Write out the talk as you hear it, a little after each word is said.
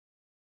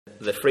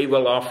the free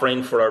will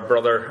offering for our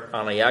brother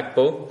Annie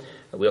Akbo.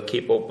 We'll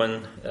keep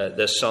open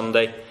this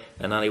Sunday,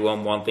 and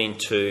anyone wanting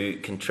to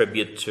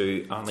contribute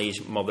to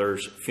Annie's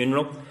mother's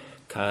funeral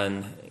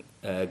can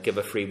give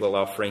a free will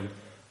offering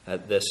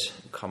this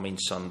coming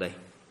Sunday.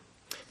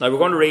 Now we're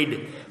going to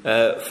read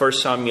 1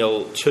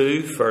 Samuel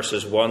 2,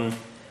 verses 1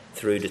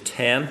 through to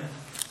 10.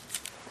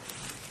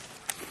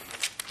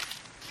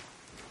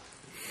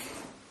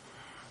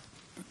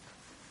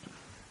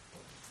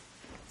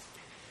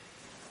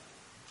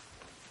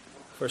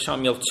 For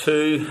Samuel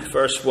 2,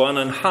 verse 1,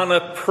 and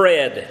Hannah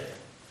prayed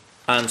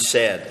and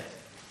said,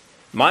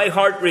 My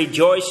heart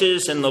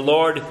rejoices in the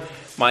Lord,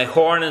 my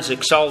horn is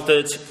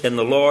exalted in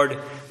the Lord.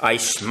 I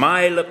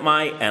smile at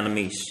my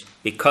enemies,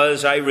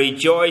 because I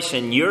rejoice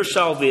in your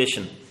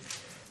salvation.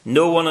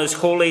 No one is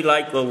holy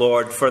like the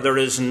Lord, for there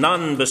is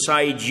none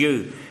beside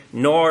you,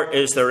 nor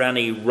is there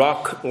any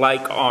rock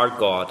like our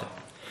God.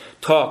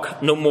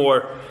 Talk no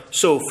more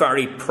so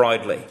very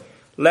proudly.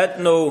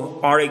 Let no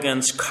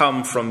arrogance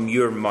come from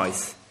your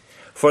mouth.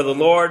 For the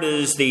Lord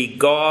is the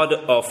God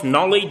of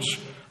knowledge,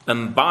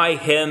 and by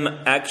him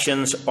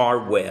actions are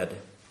wed.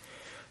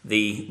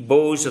 The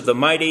bows of the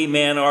mighty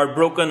men are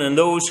broken, and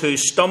those who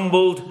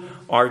stumbled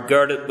are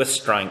girded with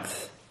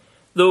strength.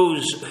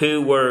 Those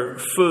who were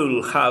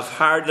full have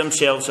hired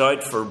themselves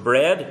out for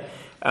bread,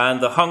 and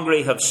the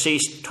hungry have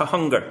ceased to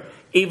hunger.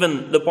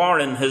 Even the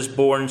barren has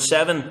borne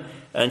 7,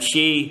 and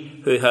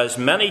she who has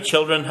many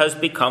children has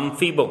become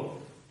feeble.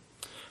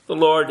 The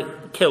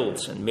Lord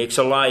kills and makes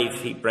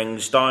alive. He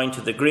brings down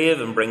to the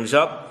grave and brings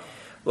up.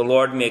 The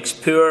Lord makes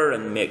poor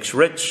and makes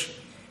rich.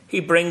 He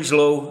brings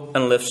low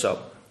and lifts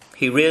up.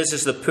 He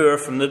raises the poor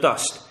from the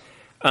dust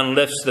and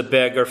lifts the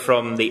beggar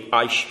from the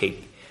ash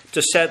heap,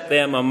 to set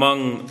them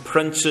among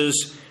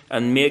princes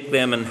and make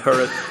them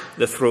inherit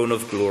the throne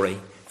of glory.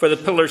 For the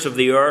pillars of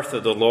the earth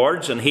are the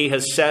Lord's, and he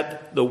has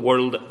set the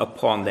world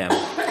upon them.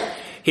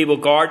 He will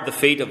guard the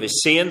feet of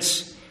his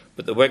saints,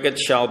 but the wicked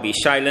shall be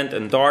silent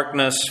in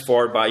darkness,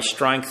 for by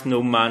strength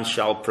no man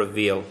shall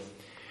prevail.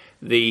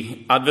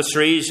 The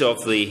adversaries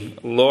of the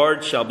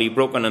Lord shall be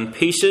broken in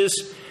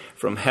pieces.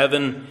 From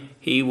heaven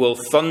he will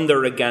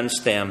thunder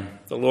against them.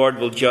 The Lord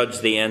will judge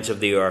the ends of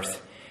the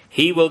earth.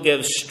 He will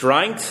give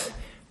strength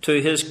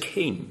to his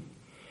king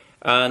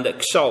and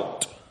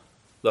exalt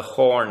the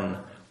horn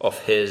of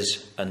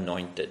his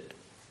anointed.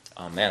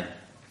 Amen.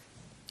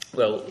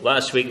 Well,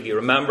 last week, if you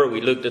remember,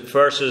 we looked at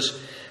verses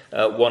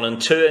 1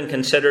 and 2 and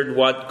considered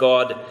what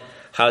God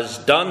has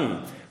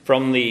done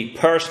from the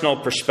personal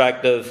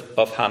perspective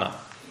of Hannah.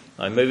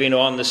 Now, moving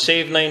on this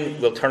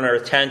evening, we'll turn our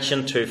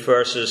attention to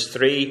verses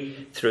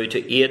 3 through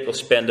to 8. We'll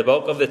spend the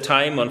bulk of the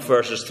time on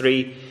verses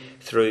 3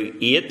 through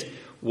 8.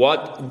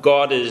 What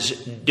God is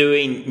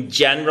doing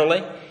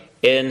generally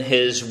in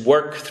his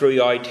work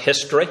throughout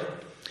history.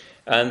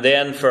 And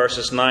then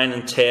verses 9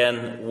 and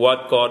 10,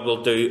 what God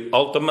will do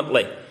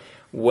ultimately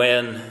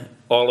when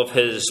all of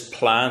his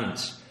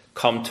plans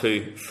come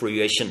to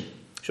fruition.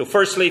 So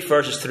firstly,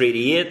 verses 3 to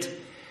 8,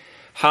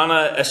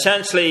 Hannah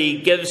essentially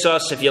gives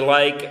us, if you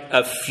like,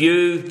 a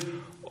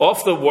view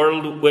of the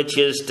world which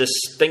is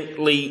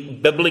distinctly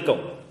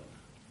biblical.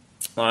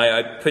 Now,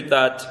 I put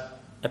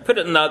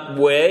it in that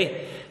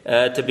way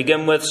to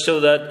begin with, so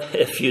that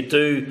if you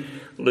do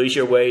lose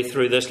your way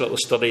through this little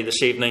study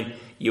this evening,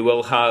 you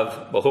will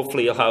have, well,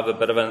 hopefully you'll have a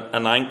bit of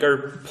an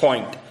anchor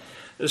point.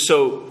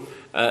 So,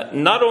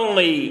 not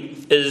only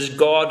is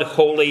God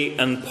holy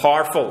and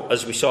powerful,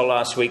 as we saw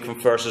last week from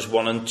verses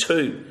 1 and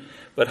 2,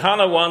 but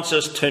Hannah wants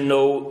us to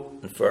know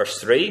in verse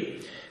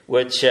 3,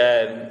 which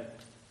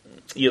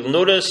you'll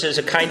notice is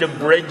a kind of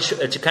bridge.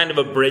 It's a kind of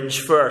a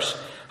bridge verse.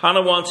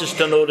 Hannah wants us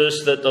to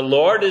notice that the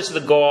Lord is the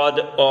God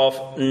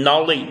of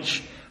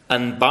knowledge,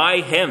 and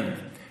by him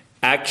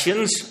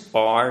actions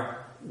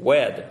are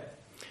wed.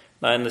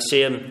 Now, in the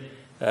same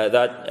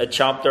that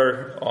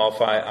chapter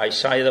of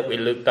Isaiah that we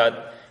looked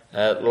at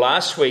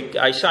last week,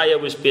 Isaiah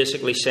was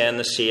basically saying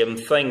the same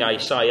thing.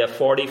 Isaiah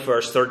 40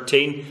 verse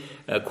 13,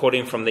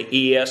 quoting from the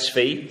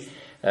ESV,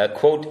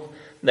 quote,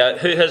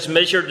 "Who has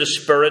measured the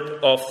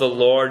Spirit of the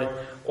Lord,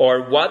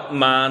 or what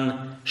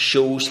man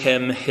shows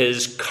him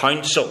his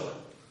counsel?"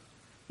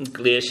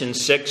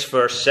 Galatians 6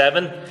 verse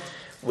 7,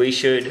 we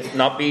should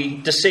not be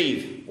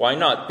deceived. Why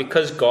not?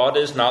 Because God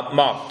is not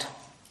mocked.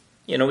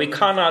 You know, we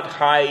cannot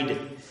hide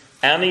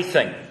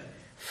anything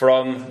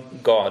from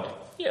God.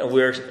 You know,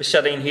 we're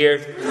sitting here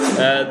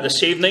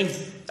this evening,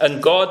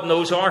 and God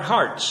knows our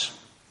hearts.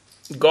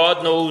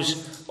 God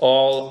knows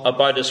all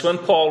about us. When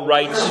Paul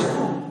writes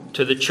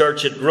to the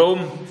church at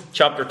Rome,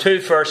 chapter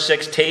 2, verse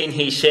 16,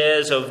 he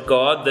says of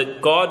God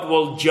that God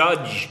will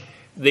judge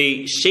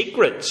the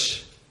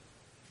secrets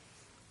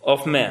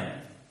of men.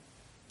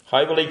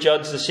 How will he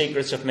judge the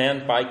secrets of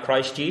men? By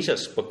Christ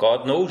Jesus. But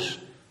God knows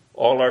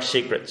all our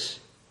secrets.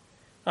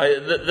 Now,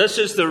 this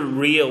is the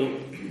real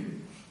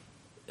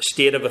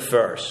state of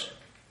affairs.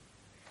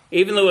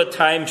 Even though at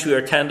times we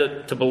are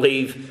tended to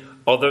believe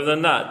other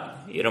than that.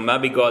 You know,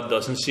 maybe God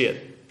doesn't see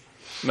it.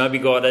 Maybe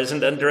God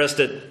isn't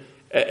interested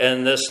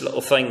in this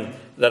little thing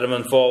that I'm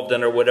involved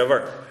in or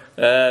whatever.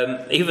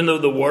 Even though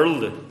the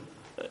world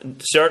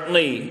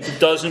certainly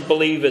doesn't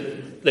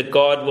believe that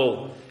God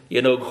will,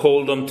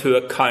 hold them to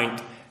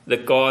account,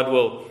 that God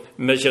will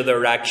measure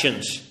their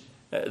actions.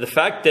 The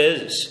fact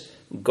is,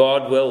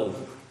 God will.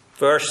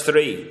 Verse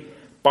 3,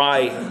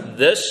 by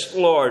this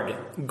Lord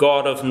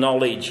God of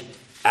knowledge,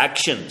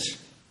 actions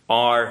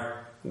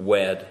are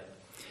weighed.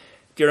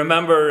 Do you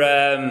remember,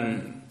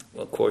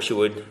 well, of course you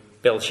would,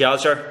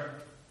 Belshazzar?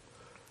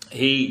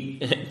 He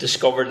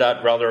discovered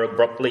that rather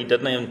abruptly,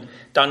 didn't he? In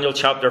Daniel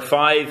chapter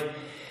 5,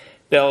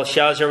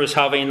 Belshazzar was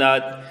having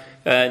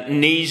that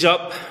knees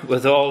up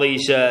with all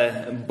these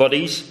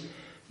buddies.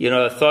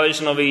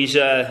 1,000 of his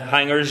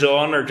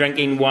hangers-on are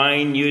drinking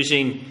wine,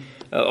 using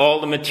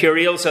all the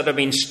materials that have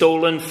been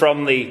stolen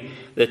from the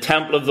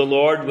temple of the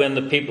Lord when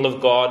the people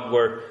of God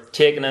were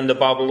taken into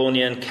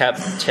Babylonian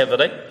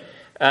captivity.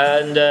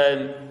 And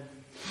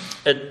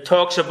it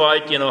talks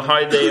about,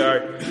 how they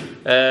are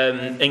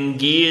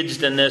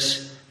engaged in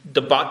this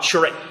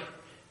debauchery.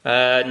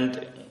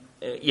 And,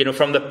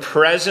 from the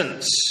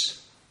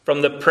presence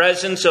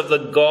of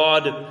the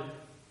God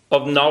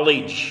of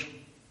knowledge.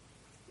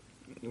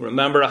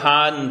 Remember, a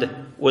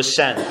hand was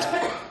sent.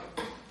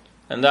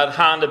 And that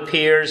hand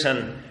appears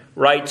and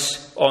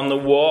writes on the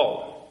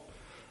wall.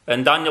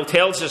 And Daniel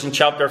tells us in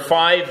chapter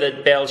 5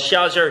 that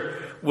Belshazzar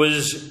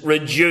was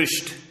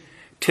reduced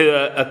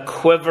to a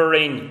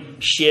quivering,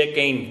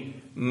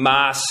 shaking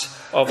mass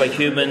of a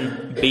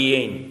human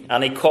being.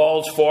 And he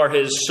calls for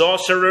his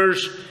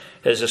sorcerers,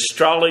 his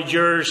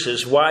astrologers,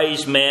 his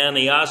wise men.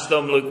 He asks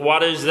them, look,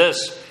 what is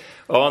this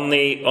on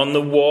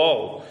the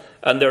wall?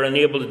 And they're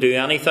unable to do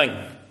anything.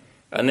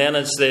 And then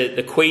it's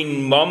the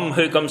queen mum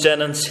who comes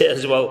in and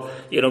says, well,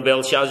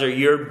 Belshazzar,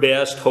 your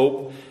best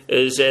hope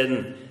is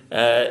in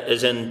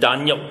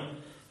Daniel.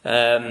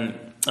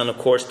 And of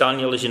course,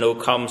 Daniel, as you know,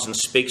 comes and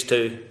speaks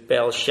to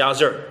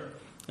Belshazzar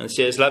and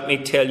says, let me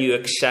tell you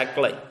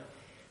exactly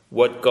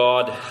what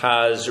God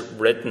has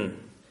written.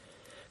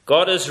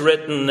 God has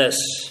written this.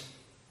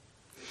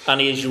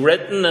 And he has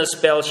written this,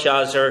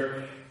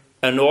 Belshazzar,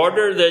 in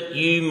order that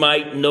you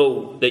might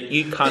know that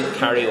you can't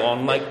carry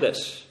on like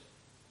this.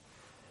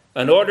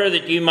 In order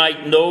that you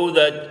might know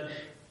that,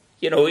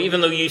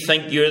 even though you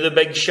think you're the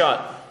big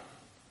shot,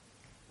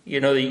 that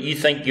you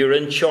think you're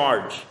in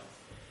charge,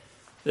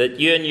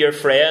 that you and your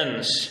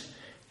friends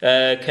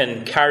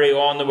can carry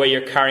on the way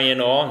you're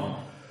carrying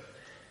on.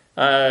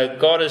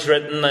 God has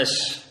written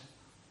this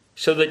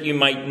so that you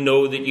might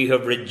know that you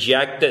have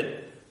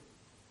rejected,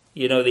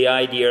 the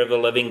idea of a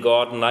living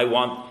God.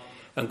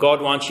 And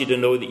God wants you to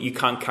know that you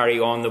can't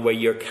carry on the way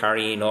you're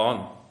carrying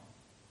on.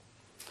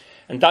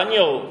 And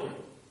Daniel,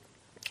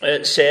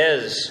 it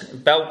says,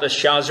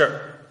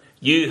 Belteshazzar,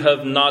 you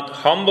have not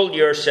humbled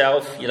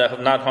yourself, you have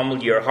not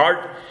humbled your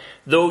heart,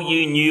 though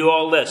you knew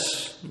all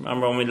this.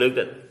 Remember when we looked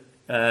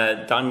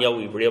at Daniel,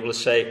 we were able to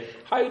say,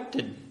 how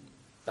did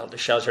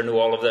Belteshazzar know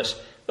all of this?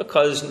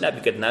 Because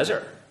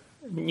Nebuchadnezzar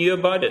knew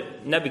about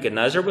it.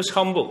 Nebuchadnezzar was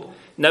humbled.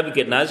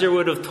 Nebuchadnezzar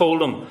would have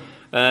told him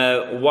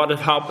what had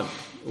happened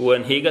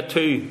when he got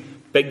too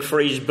big for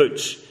his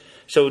boots.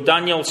 So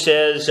Daniel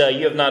says,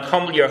 you have not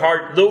humbled your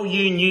heart, though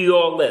you knew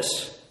all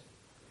this.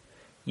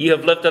 You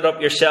have lifted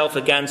up yourself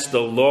against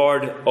the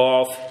Lord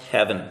of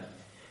heaven.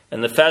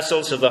 And the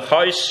vessels of the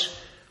house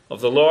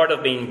of the Lord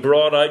have been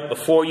brought out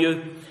before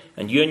you.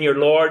 And you and your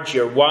lords,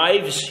 your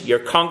wives, your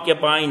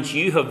concubines,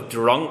 you have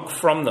drunk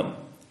from them.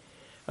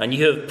 And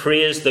you have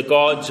praised the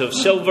gods of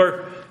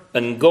silver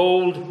and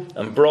gold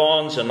and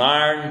bronze and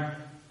iron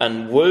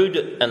and wood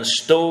and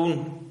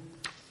stone,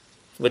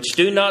 which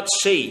do not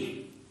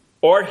see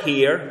or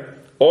hear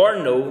or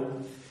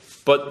know,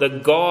 but the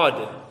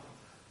God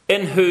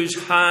in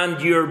whose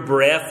hand your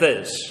breath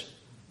is.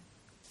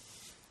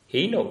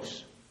 He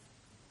knows.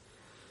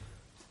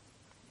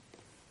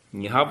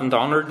 And you haven't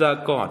honoured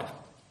that God.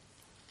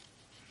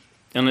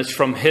 And it's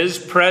from his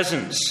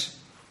presence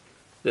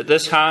that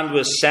this hand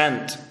was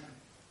sent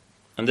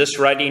and this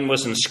writing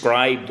was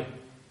inscribed.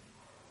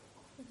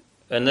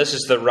 And this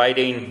is the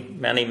writing,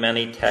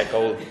 many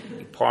tekel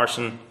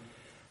parson.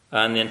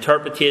 And the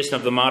interpretation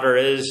of the matter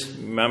is,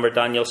 remember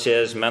Daniel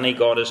says, many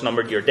God has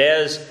numbered your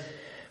days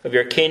of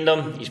your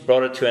kingdom. He's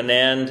brought it to an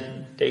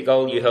end.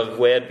 Tekel, you have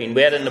been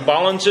weighed in the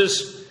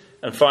balances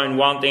and found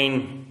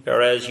wanting,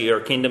 whereas your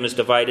kingdom is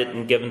divided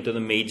and given to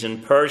the Medes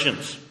and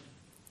Persians.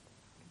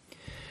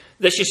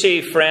 This, you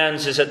see,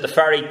 friends, is at the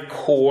very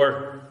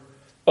core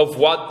of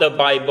what the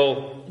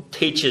Bible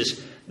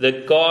teaches.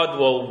 That God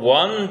will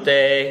one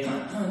day,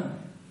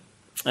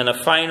 in a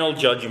final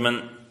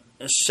judgment,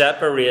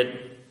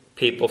 separate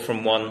people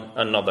from one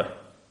another.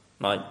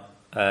 Now,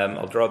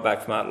 I'll draw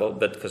back from that a little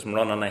bit because I'm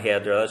running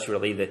ahead there. That's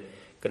really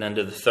going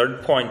into the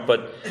third point.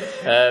 But,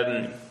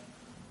 that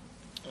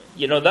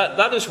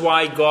is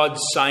why God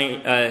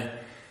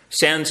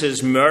sends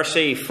his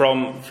mercy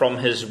from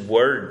his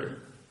word.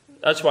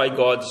 That's why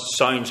God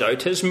sounds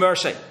out his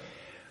mercy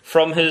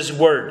from his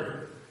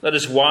word. That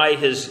is why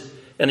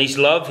in his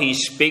love he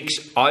speaks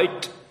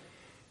out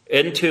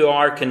into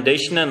our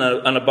condition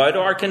and about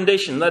our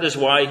condition. That is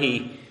why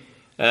he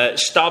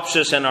stops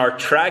us in our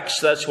tracks.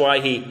 That's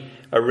why he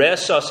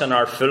arrests us in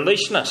our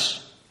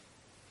foolishness,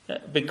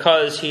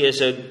 because he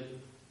is a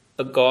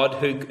God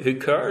who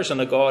cares,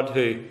 and a God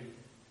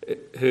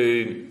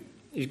who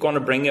is going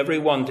to bring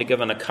everyone to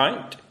give an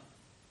account.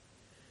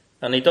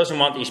 And he doesn't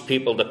want these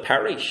people to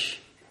perish,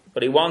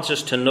 but he wants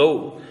us to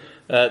know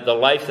the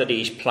life that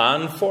he's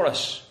planned for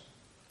us.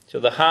 So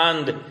the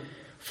hand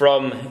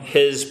from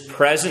his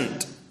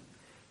presence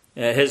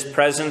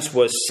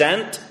was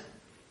sent.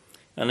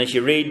 And as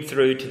you read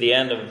through to the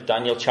end of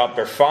Daniel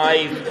chapter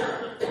 5,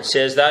 it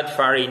says that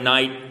very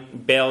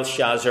night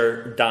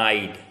Belshazzar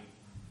died.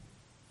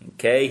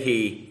 Okay,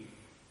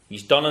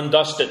 he's done and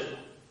dusted.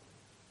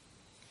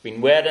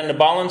 Been weighed in the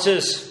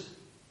balances,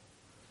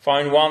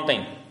 found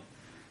wanting.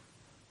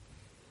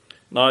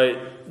 Now,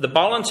 the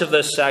balance of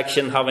this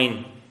section,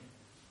 having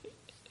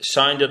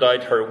sounded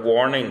out her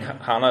warning,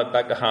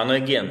 back to Hannah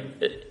again.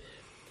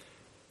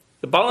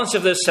 The balance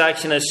of this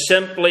section is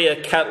simply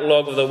a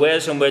catalogue of the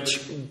ways in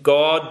which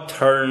God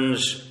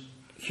turns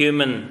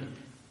human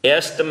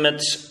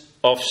estimates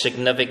of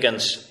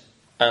significance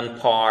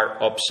and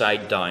power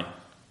upside down.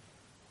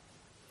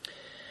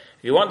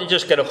 If you want to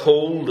just get a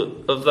hold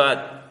of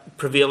that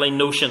prevailing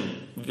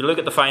notion, if you look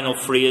at the final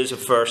phrase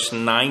of verse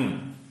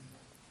 9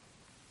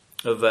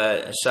 of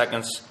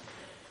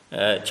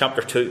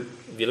chapter 2,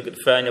 if you look at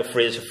the final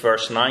phrase of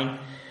verse 9,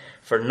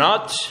 for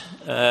not,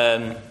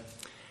 it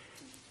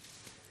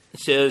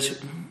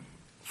says,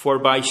 for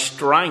by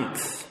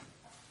strength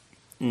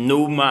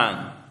no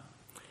man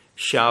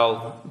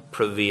shall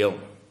prevail.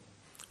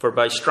 For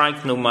by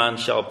strength no man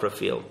shall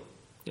prevail.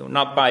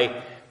 Not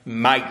by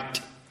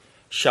might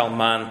shall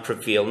man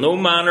prevail. No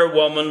man or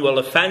woman will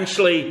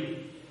eventually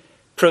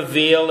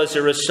prevail as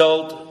a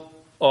result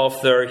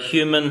of their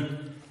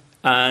human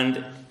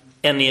and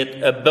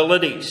innate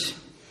abilities.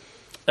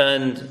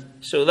 And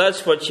so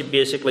that's what she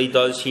basically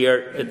does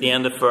here at the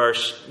end of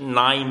verse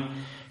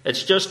 9.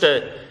 She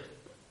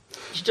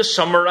just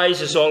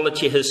summarizes all that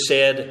she has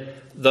said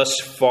thus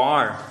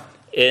far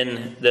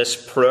in this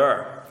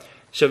prayer.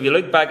 So if you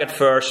look back at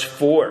verse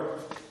 4,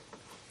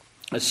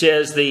 it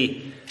says,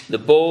 the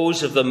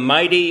bows of the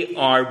mighty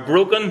are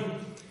broken,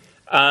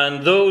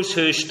 and those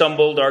who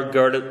stumbled are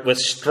girded with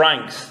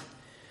strength.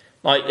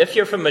 Now, if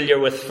you're familiar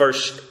with 1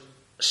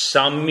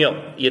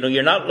 Samuel,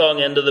 you're not long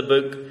into the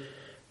book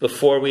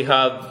before we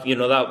have,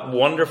 that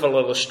wonderful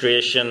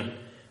illustration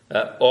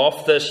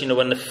of this,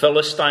 when the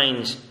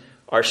Philistines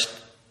are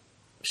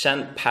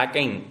sent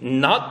packing,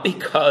 not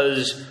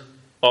because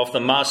of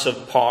the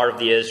massive power of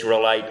the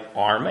Israelite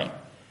army,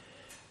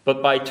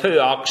 but by 2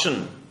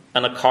 oxen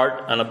and a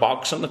cart and a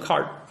box on the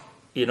cart.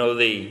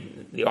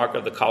 The Ark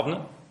of the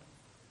Covenant.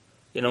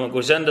 It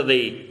goes into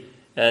the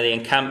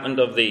encampment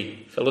of the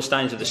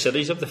Philistines, of the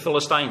cities of the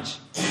Philistines.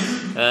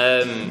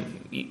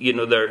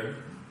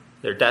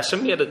 They're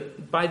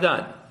decimated by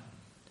that.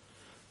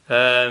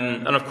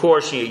 And of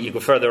course, you go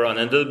further on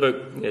into the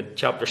book,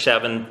 chapter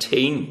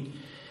 17.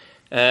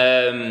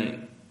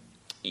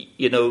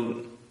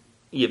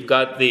 You've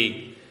got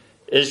the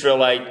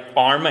Israelite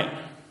army,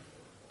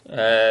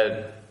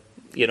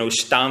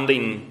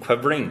 standing,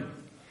 quivering,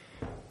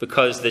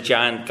 because the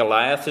giant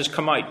Goliath has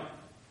come out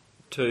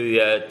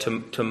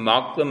to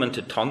mock them and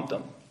to taunt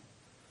them.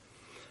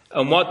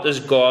 And what does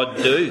God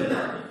do?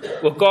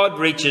 Well, God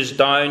reaches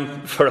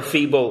down for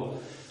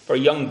a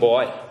young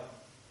boy,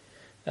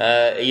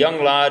 a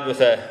young lad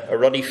with a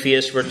ruddy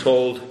face, we're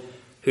told,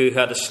 who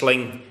had a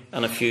sling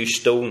and a few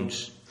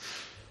stones.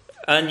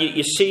 And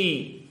you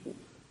see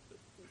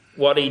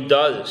what he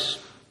does.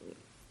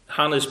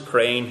 Hannah's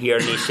praying here,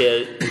 and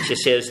she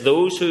says,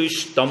 those who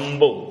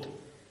stumbled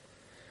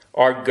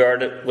are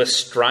girded with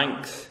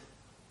strength.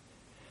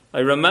 I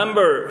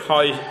remember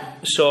how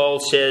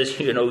Saul says, if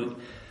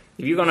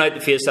you're going out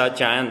to face that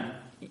giant,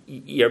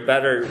 you're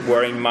better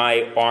wearing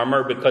my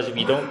armour, because if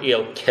you don't,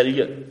 he'll kill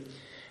you.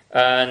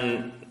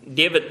 And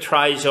David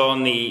tries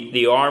on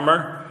the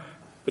armour,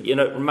 but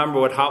remember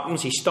what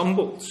happens? He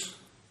stumbles.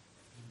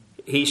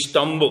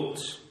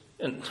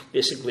 And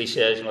basically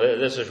says,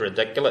 this is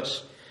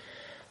ridiculous.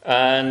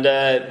 And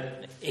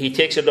he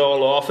takes it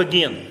all off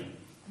again.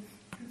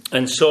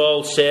 And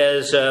Saul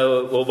says,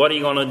 well, what are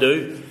you going to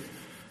do?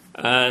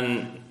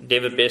 And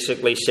David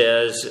basically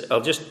says, I'll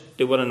just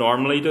do what I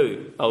normally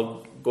do.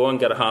 I'll go and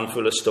get a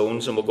handful of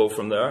stones and we'll go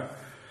from there.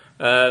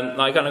 Now,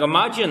 I can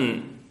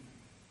imagine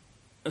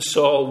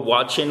Saul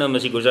watching him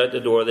as he goes out the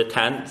door of the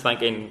tent,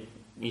 thinking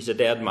he's a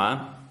dead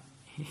man.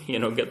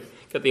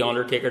 Get the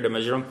undertaker to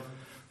measure him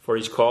for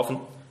his coffin,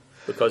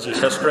 because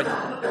he's history.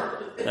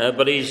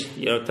 But he's,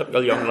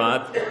 typical young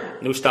lad,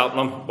 no stopping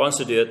him, wants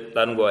to do it,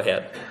 let him go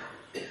ahead.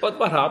 But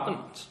what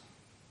happens?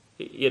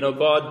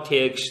 God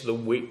takes the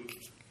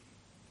weak,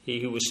 he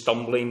who was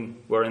stumbling,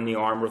 wearing the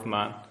armour of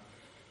man,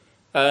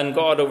 and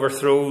God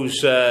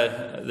overthrows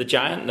the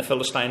giant in the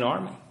Philistine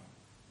army.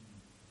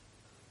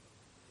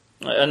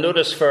 And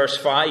notice verse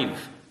 5. It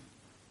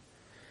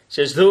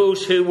says,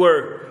 those who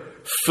were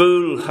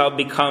full have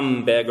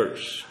become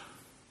beggars.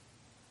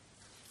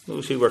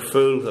 Those who were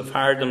full have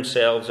hired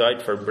themselves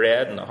out for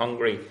bread, and the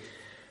hungry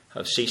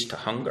have ceased to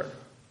hunger.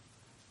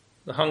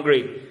 The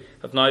hungry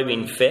have now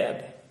been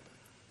fed.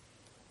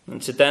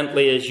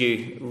 Incidentally, as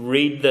you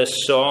read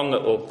this song,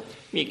 it will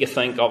make you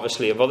think,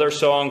 obviously, of other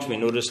songs. We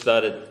noticed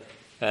that it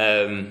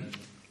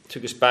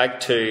took us back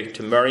to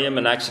Miriam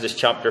in Exodus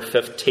chapter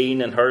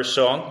 15 and her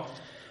song.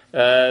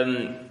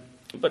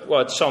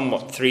 But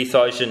somewhat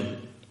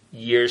 3,000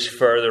 years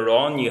further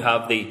on, you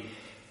have the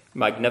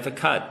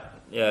Magnificat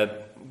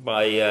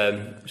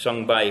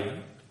sung by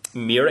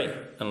Mary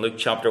in Luke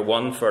chapter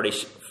 1,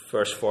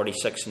 verse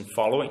 46 and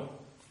following.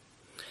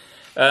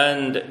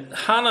 And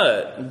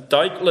Mary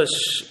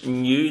doubtless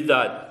knew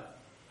that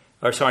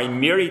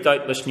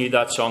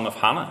song of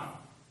Hannah,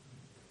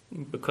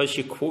 because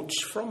she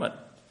quotes from it.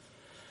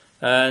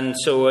 And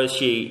so as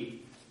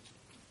she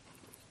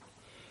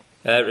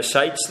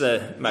recites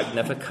the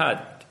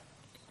Magnificat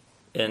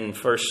in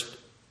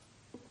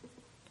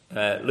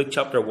Luke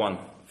chapter 1,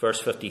 verse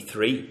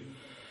 53,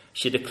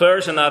 she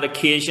declares on that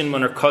occasion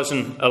when her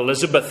cousin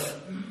Elizabeth,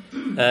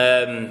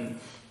 when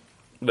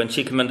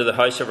she came into the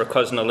house of her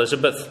cousin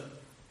Elizabeth,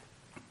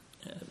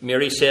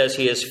 Mary says,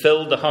 "He has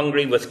filled the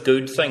hungry with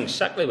good things."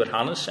 Exactly what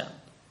Hannah said.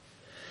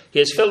 "He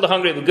has filled the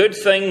hungry with good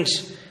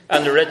things,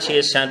 and the rich he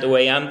has sent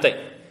away empty."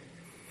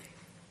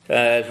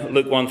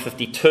 Luke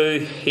 1:52,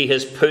 "He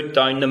has put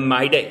down the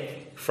mighty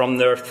from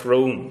their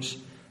thrones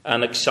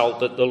and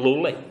exalted the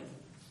lowly,"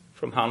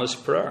 from Hannah's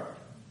prayer.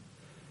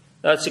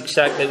 That's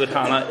exactly what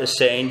Hannah is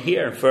saying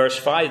here. In verse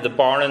 5, the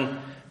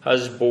barren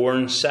has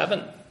borne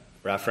 7,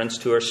 reference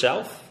to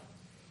herself,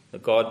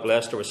 that God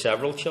blessed her with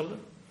several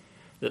children.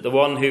 That the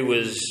one who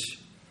was,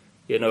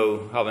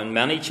 having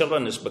many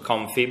children has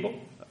become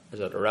feeble. Is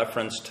that a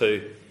reference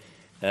to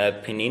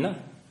Peninnah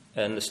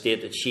and the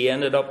state that she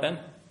ended up in?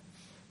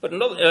 But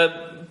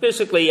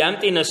basically,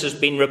 emptiness has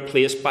been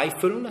replaced by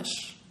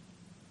fullness.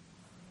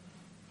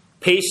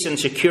 Peace and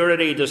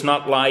security does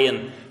not lie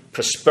in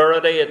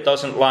prosperity. It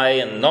doesn't lie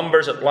in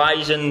numbers. It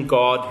lies in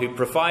God who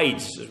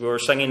provides. As we were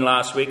singing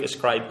last week,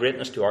 ascribe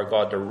greatness to our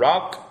God, the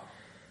rock.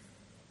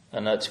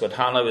 And that's what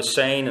Hannah was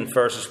saying in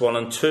verses 1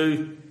 and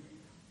 2.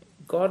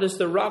 God is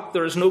the rock.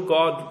 There is no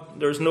God.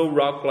 There is no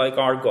rock like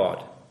our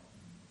God.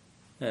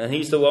 And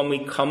he's the one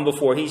we come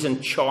before. He's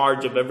in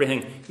charge of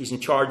everything. He's in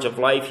charge of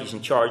life. He's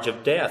in charge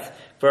of death.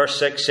 Verse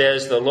 6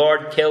 says, "The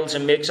Lord kills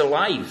and makes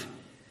alive.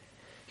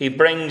 He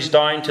brings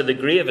down to the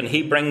grave and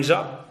he brings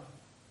up."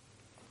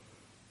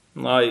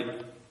 Now,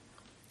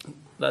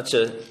 that's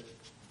a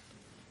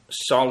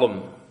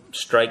solemn,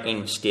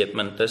 striking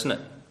statement, isn't it?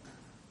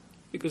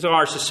 Because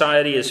our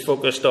society is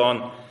focused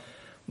on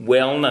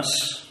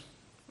wellness.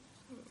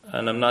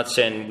 And I'm not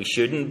saying we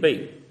shouldn't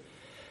be,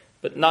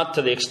 but not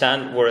to the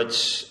extent where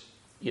it's,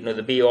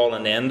 the be-all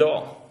and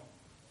end-all.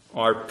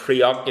 Our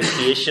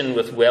preoccupation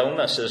with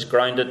wellness is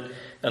grounded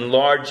in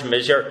large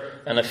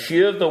measure in a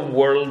view of the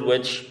world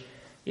which,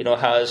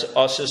 has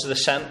us as the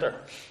centre.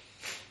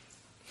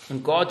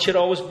 And God should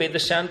always be the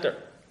centre.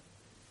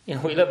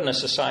 We live in a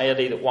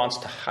society that wants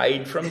to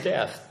hide from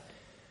death,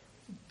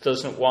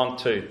 doesn't want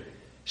to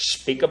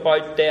speak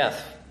about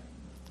death,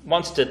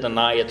 wants to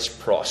deny its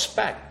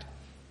prospect.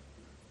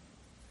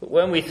 But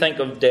when we think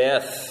of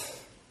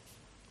death,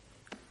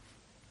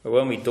 or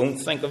when we don't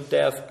think of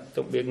death,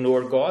 don't we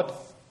ignore God?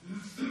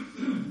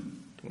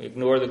 Don't we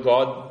ignore the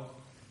God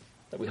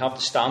that we have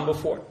to stand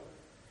before,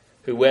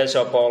 who weighs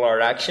up all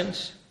our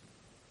actions?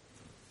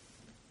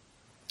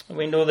 And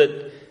we know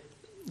that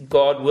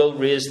God will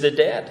raise the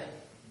dead.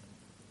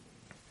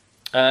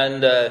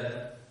 And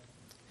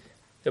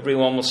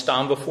everyone will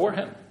stand before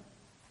him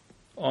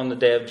on the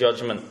day of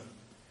judgment.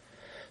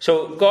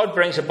 So God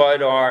brings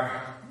about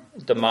our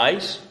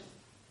demise.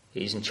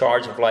 He's in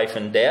charge of life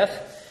and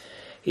death.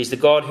 He's the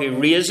God who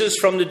raises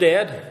from the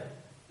dead.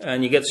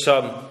 And you get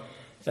some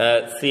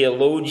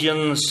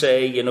theologians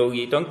say,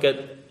 you don't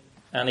get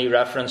any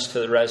reference to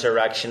the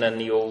resurrection in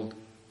the Old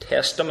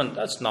Testament.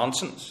 That's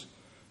nonsense.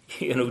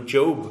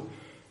 Job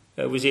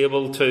was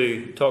able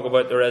to talk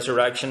about the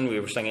resurrection. We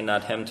were singing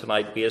that hymn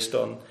tonight based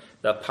on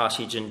that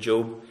passage in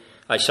Job.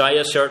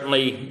 Isaiah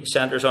certainly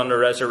centres on the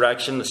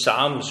resurrection. The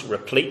Psalms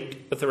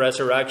replete with the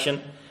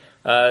resurrection,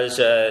 as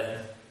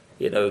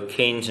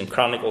Kings and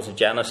Chronicles of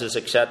Genesis,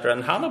 etc.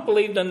 And Hannah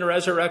believed in the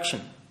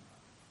resurrection.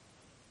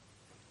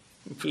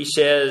 She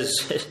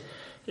says,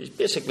 he's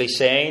basically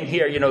saying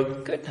here,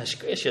 goodness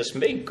gracious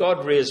me,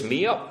 God raised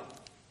me up.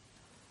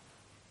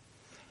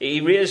 He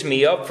raised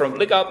me up from,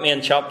 look at me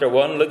in chapter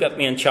 1, look at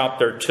me in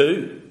chapter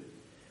 2.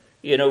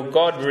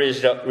 God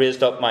raised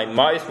up my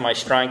mouth, my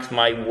strength,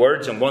 my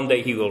words, and one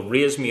day he will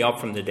raise me up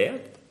from the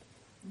dead.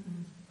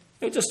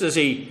 Just as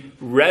he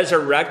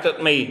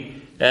resurrected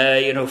me,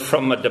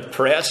 from a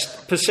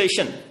depressed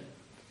position,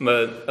 from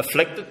an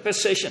afflicted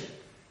position.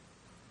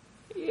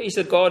 He's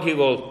the God who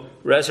will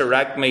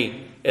resurrect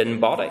me in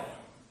body.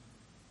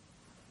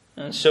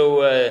 And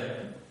so,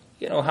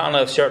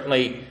 Hannah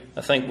certainly,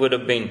 I think, would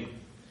have been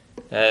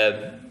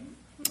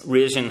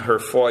raising her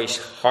voice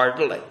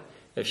heartily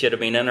if she had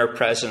been in her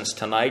presence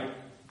tonight,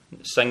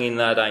 singing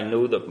that "I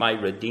know that my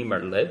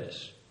Redeemer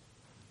lives."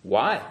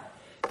 Why?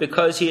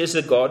 Because he is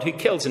the God who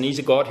kills and he's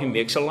the God who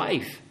makes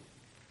alive.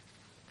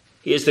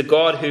 He is the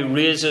God who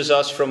raises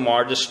us from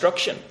our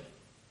destruction.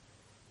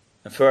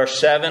 In verse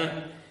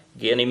 7,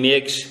 again, he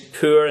makes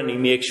poor and he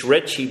makes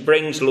rich. He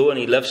brings low and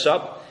he lifts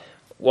up.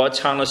 What's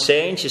Hannah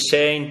saying? She's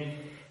saying,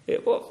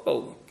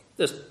 well,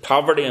 this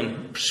poverty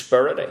and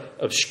prosperity,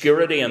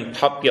 obscurity and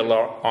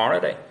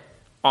popularity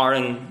are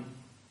in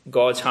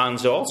God's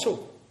hands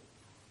also.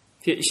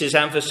 She's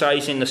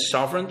emphasizing the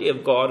sovereignty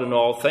of God in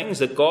all things,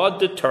 that God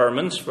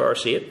determines,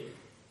 verse 8,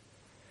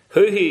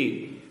 who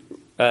he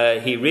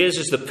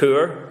raises the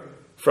poor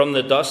from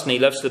the dust and he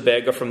lifts the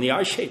beggar from the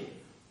ash heap,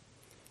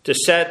 to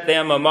set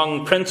them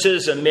among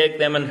princes and make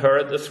them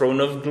inherit the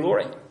throne of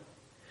glory.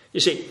 You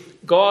see,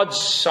 God's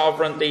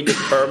sovereignty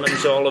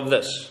determines all of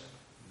this,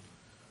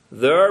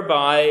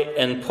 thereby,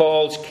 in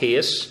Paul's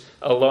case,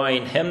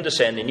 allowing him to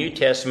say in the New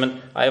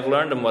Testament, I have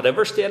learned in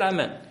whatever state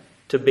I'm in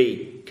to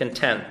be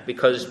content,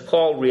 because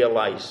Paul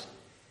realized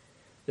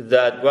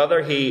that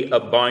whether he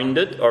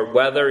abounded or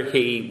whether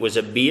he was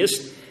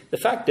abased, the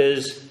fact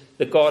is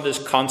that God is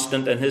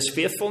constant in his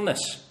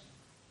faithfulness.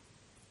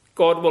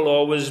 God will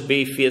always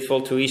be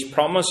faithful to his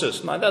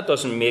promises. Now, that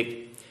doesn't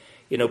make,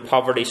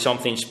 poverty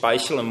something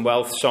special and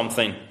wealth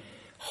something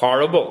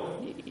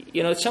horrible.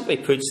 It simply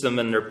puts them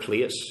in their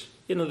place.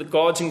 That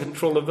God's in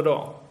control of it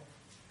all,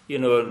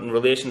 in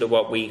relation to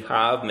what we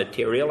have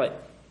materially.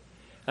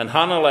 And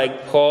Hannah,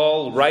 like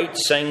Paul,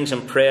 writes, sings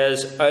and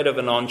prays out of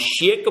an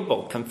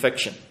unshakable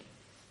conviction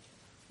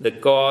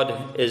that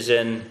God is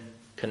in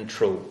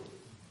control.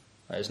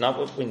 That is not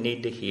what we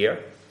need to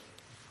hear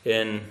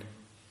in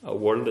a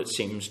world that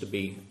seems to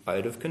be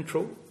out of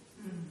control.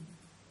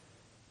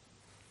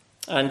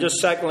 And just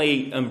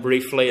secondly and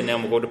briefly, and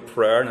then we'll go to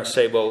prayer, and I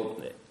say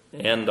we'll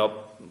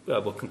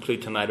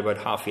conclude tonight about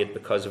 8:30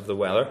 because of the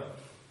weather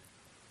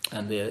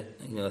and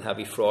the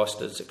heavy frost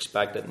that's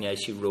expected in the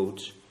icy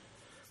roads.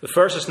 But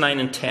verses 9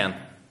 and 10,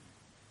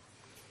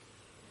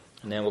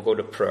 and then we'll go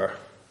to prayer.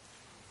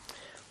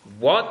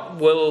 What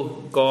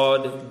will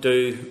God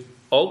do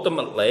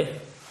ultimately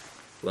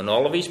when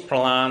all of his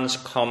plans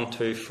come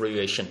to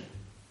fruition?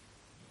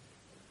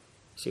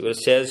 See what it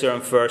says there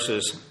in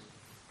verses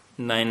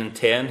 9 and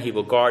 10. He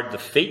will guard the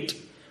feet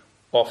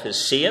of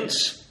his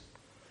saints,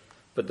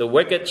 but the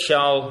wicked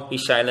shall be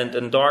silent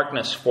in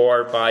darkness,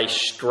 for by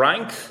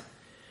strength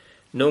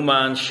no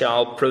man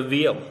shall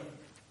prevail.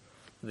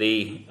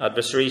 The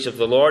adversaries of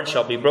the Lord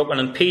shall be broken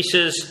in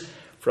pieces.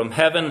 From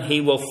heaven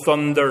he will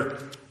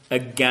thunder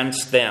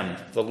against them.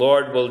 The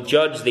Lord will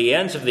judge the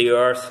ends of the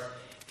earth.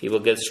 He will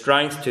give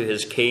strength to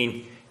his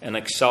king and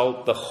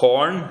exalt the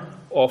horn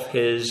of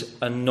his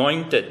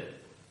anointed.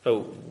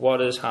 So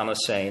what is Hannah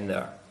saying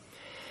there?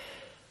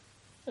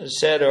 As I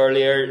said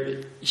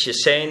earlier,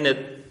 she's saying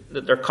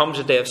that there comes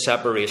a day of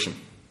separation.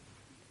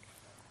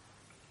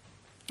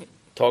 It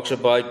talks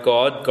about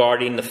God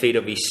guarding the feet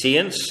of his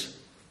saints,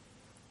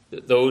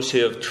 those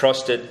who have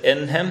trusted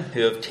in him,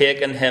 who have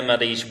taken him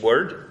at his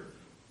word.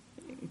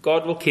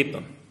 God will keep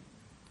them.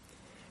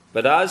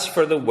 But as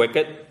for the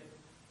wicked,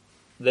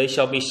 they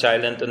shall be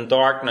silent in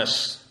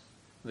darkness.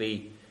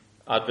 The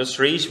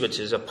adversaries, which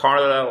is a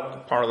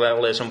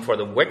parallelism for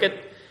the wicked,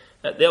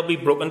 they'll be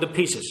broken to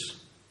pieces.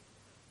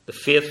 The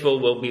faithful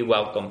will be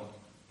welcome.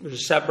 There's a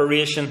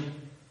separation,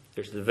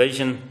 there's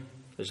division,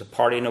 there's a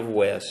parting of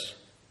ways.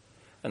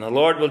 And the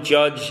Lord will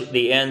judge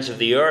the ends of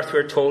the earth.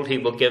 We're told he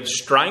will give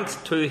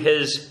strength to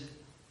his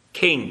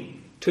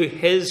king. To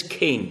his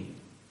king.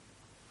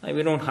 Now,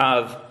 we don't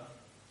have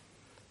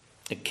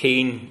a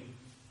king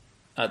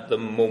at the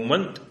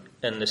moment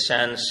in the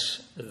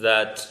sense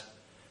that,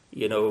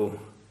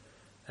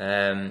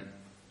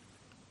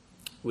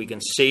 we can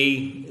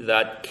see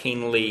that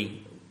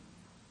kingly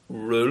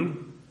rule,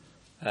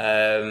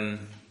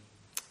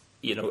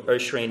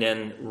 ushering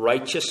in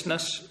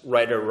righteousness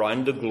right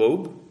around the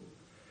globe.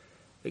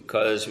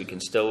 Because we can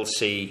still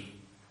see,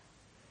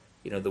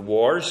 the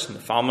wars and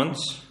the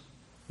famines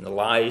and the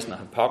lies and the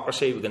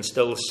hypocrisy. We can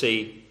still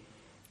see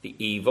the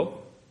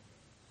evil.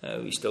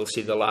 We still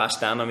see the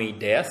last enemy,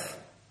 death,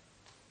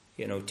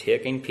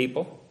 taking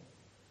people.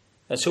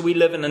 And so we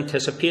live in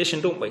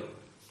anticipation, don't we?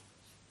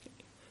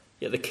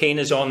 Yeah, the King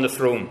is on the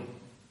throne.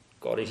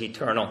 God is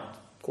eternal.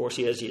 Of course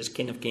he is. He is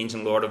King of kings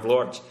and Lord of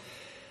lords.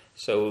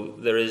 So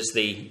there is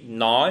the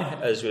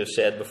now, as we've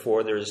said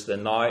before, there is the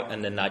now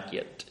and the not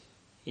yet.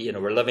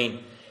 We're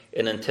living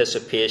in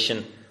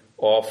anticipation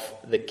of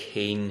the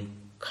King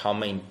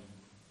coming,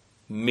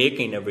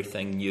 making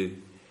everything new,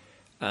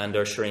 and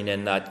ushering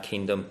in that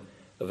kingdom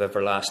of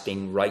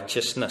everlasting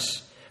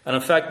righteousness. And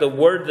in fact, the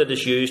word that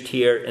is used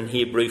here in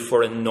Hebrew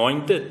for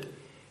anointed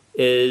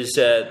is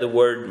the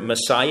word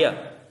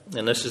Messiah.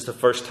 And this is the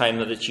first time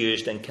that it's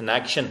used in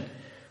connection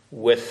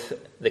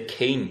with the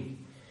King.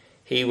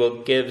 He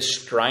will give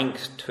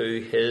strength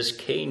to his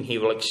King. He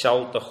will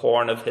exalt the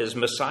horn of his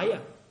Messiah.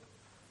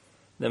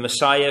 The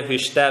Messiah who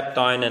stepped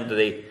down into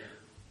the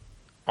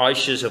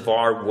ashes of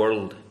our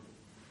world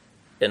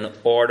in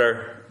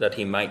order that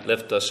he might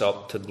lift us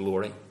up to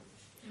glory.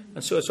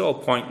 And so it's all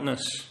pointing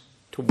us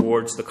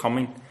towards the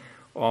coming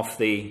of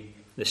the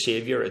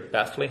Saviour at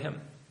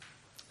Bethlehem.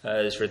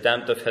 As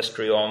redemptive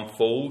history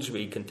unfolds,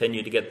 we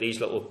continue to get these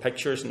little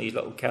pictures and these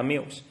little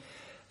cameos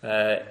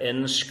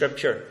in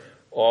Scripture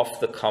of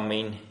the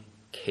coming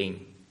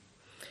King.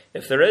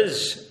 If there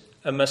is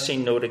a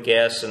missing note, I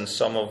guess, in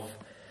some of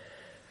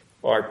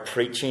our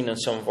preaching and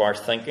some of our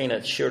thinking,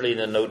 it's surely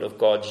the note of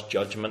God's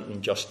judgment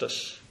and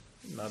justice.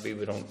 Maybe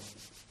we don't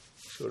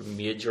sort of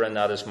major in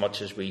that as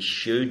much as we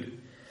should.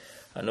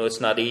 I know it's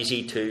not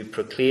easy to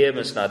proclaim,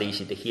 it's not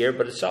easy to hear,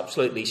 but it's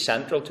absolutely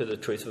central to the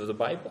truth of the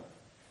Bible.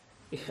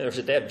 There's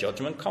a day of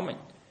judgment coming,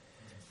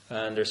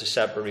 and there's a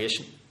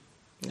separation.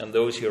 And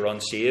those who are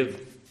unsaved,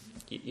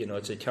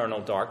 it's eternal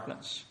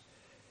darkness.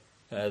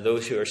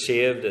 Those who are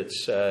saved,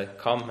 it's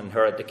come,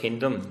 inherit the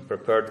kingdom,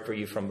 prepared for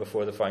you from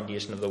before the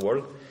foundation of the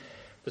world.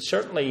 But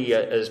certainly,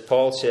 as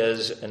Paul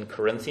says in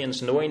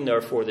Corinthians, knowing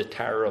therefore the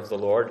terror of the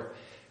Lord,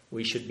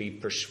 we should be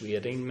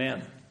persuading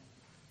men.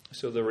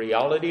 So the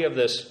reality of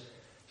this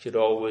should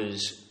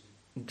always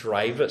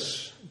drive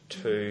us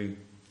to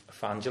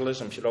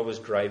evangelism, should always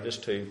drive us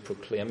to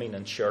proclaiming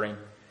and sharing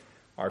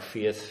our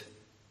faith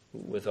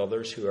with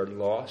others who are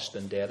lost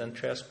and dead in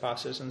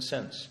trespasses and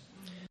sins.